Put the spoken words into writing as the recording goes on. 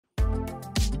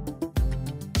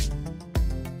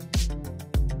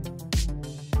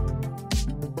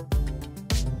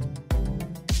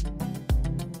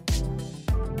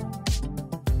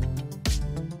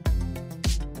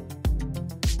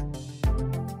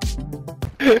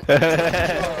Reloading.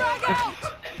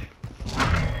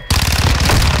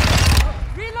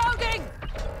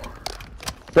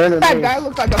 That guy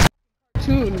looks like a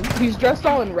cartoon. He's dressed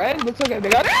all in red. Looks like a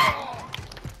big. That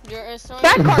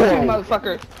cartoon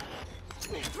motherfucker.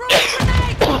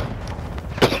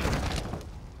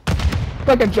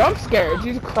 Like a jump scare.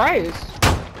 Jesus Christ. Yo,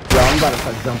 I'm about to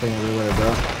start jumping everywhere, bro.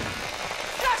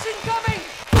 Gas incoming.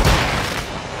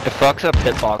 It fucks up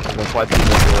hitboxes, that's why people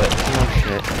do it. Oh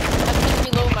shit. I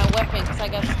couldn't reload my weapon because I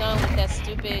got stunned with that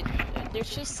stupid. They're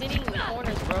just sitting in the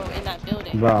corners, bro, in that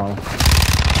building. Bro.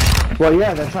 Well,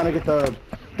 yeah, they're trying to get the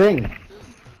thing.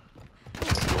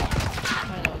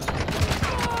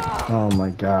 Oh my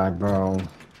god, bro.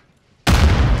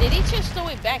 Did he just throw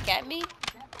it back at me?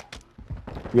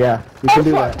 Yeah, we can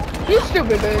do that. You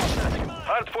stupid bitch.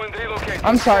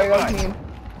 I'm sorry, that was mean.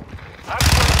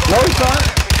 No, he's not.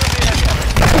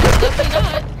 Definitely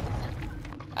not.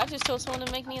 I just told someone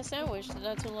to make me a sandwich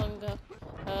not too long ago.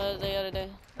 The other day.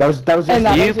 That was just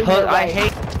you put. I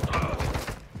hate.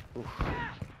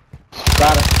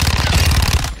 Got it.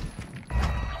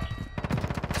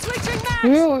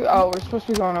 Oh, we're supposed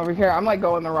to be going over here. I'm like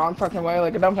going the wrong fucking way,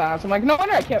 like a dumbass. I'm like, no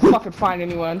wonder I can't fucking find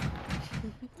anyone.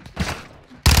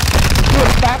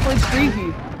 It's backwards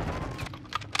crazy.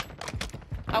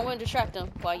 I want to distract them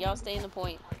while y'all stay in the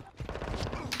point.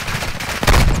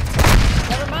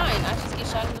 Never mind, I just get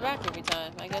shot in the back every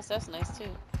time. I guess that's nice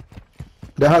too.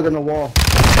 They're hugging the wall.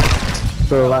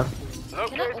 To the left.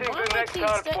 Locating the next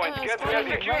hard point. Get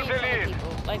ready. Secure the lead.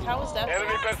 Like, how is that?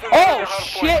 Oh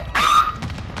shit!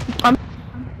 I'm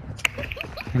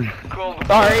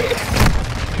sorry.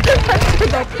 Get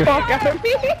the fuck out of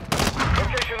me.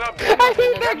 I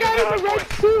hate that guy in the red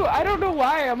suit. I don't know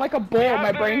why. I'm like a bull.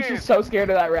 My brain's just so scared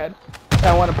of that red.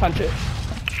 I want to punch it.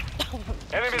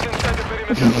 Enemies inside the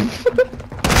perimeter.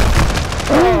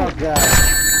 Oh god.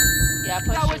 Yeah, I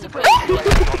punched you in the face.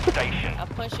 I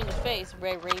punched you in the face,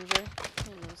 Red Ranger.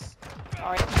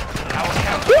 Alright.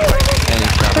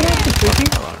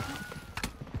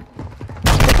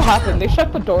 What happened? They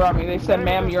shut the door on me. They said,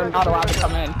 ma'am, you're not allowed to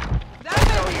come in.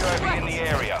 UAV in the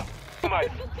area.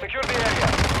 Secure the area.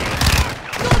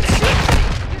 Don't shoot me,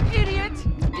 you idiot!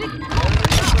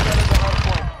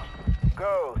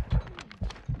 Go.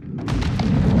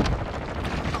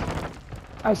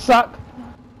 I suck.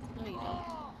 No, you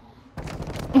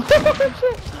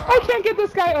I can't get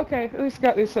this guy. Okay, at least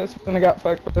got these says when I got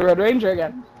fucked with the Red Ranger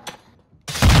again.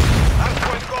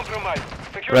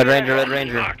 Red Ranger, Red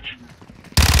Ranger.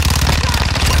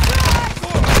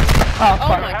 Oh, fuck. Oh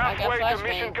my, I got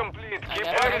flashbang.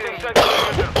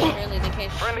 Really, they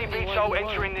can't Friendly shoot me VTOL 1v1.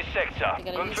 entering this sector. They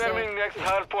gotta use Confirming next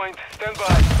hard point. Stand by.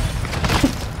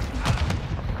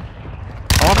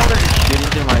 I love how they're just shooting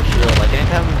through my shield. Like,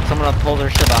 anytime someone up pulls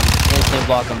their shit, I'm instantly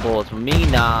blocking bullets. Me,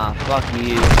 nah. Fuck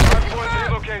you. Hard point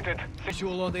relocated.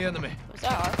 Visual on the enemy. What's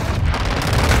that?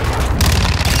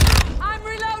 I'm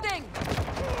reloading.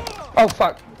 Oh,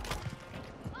 fuck.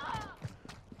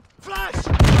 Flash.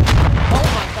 Oh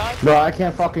my god. Bro, I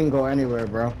can't fucking go anywhere,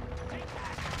 bro.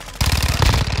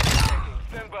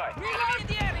 Stand by. Reload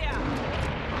the area.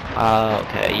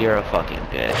 Okay, you're a fucking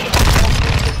bitch.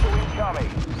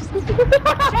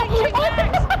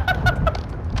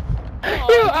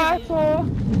 You asshole.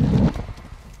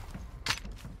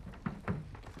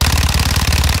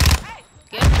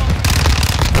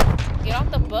 Get off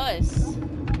the bus.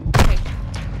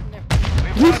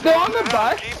 You still on the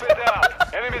bus? Keep it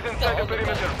up. Enemies inside the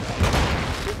perimeter.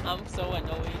 I'm so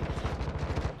annoyed.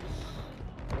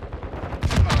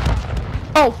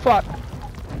 Oh, fuck.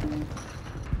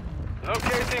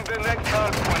 Locating the next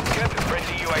hard point. Get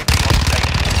friendly UAV on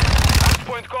station. Hard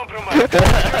point compromised.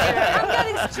 I'm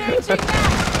getting changing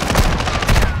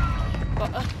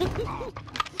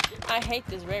I hate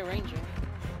this Red Ranger.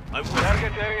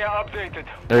 Target area updated.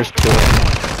 There's two.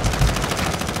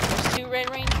 There's two Red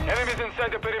Rangers? Enemies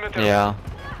inside the perimeter. Yeah.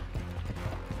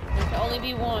 There can only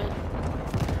be one.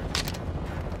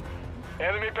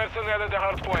 Enemy personnel at the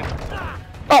hard point.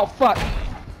 Oh, fuck.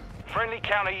 Friendly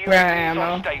counter Where UAV am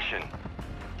I? on station.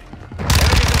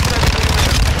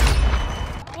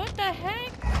 What the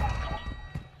heck?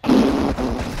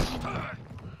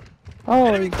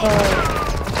 Holy god.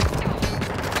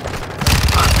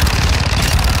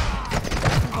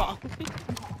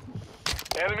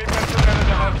 Enemy personnel at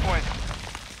the hard point.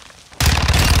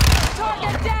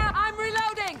 Target down! I'm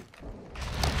reloading!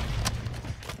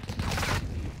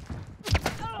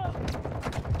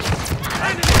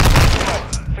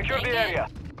 Secure the area.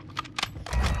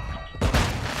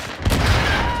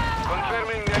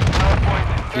 Confirming next hard point.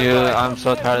 Dude, I'm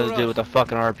so tired of this dude with the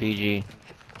fucking RPG.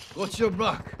 What's your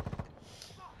back?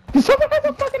 Someone has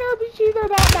a fucking RPG! RPG? They're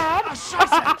that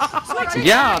bad?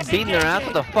 Yeah, I'm beating their ass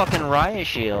with a fucking riot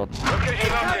shield. Location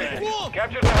updated.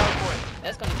 Capture the hard point.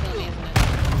 That's gonna kill me, isn't it?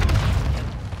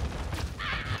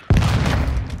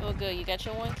 Oh, good. You got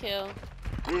your 1 kill.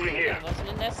 Moving here. Go to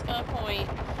the next gun point.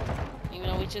 Even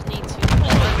though we just need 2 Friendly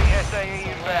points. SAE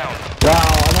inbound.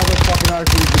 Wow, another fucking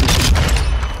RPG.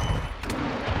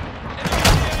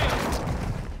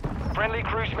 Friendly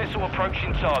cruise missile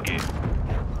approaching target.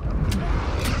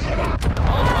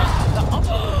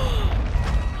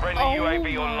 Friendly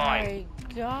UAV online. Oh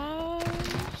my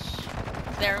gosh.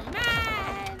 They're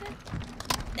mad.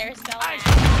 They're so mad.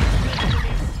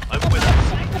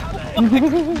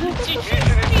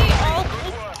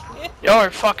 You're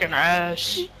fucking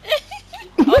ass.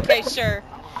 Okay, sure.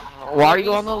 Why are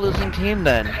you on the losing team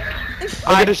then?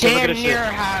 I damn near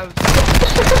have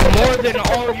more than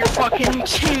all of your fucking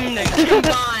team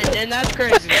combined, and that's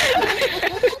crazy.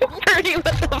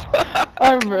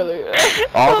 I'm really.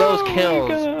 All those Oh my kills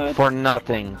God. for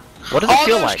nothing. What does it All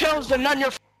feel those like? kills and none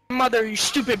your mother, you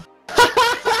stupid.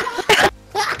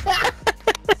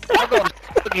 I'll go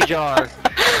cookie jar.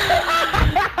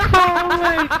 Oh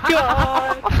my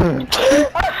God.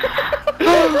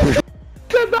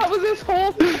 That was his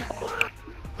whole.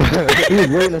 He was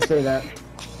waiting to say that.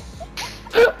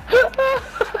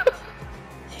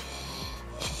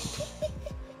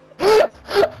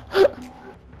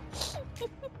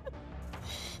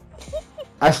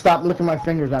 I stopped licking my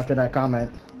fingers after that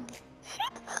comment.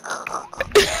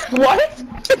 What?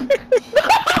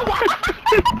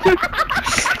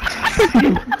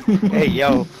 Hey,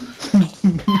 yo.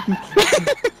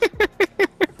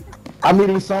 I'm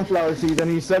eating sunflower seeds and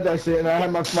he said that shit and I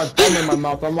had my thumb in my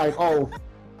mouth. I'm like, oh.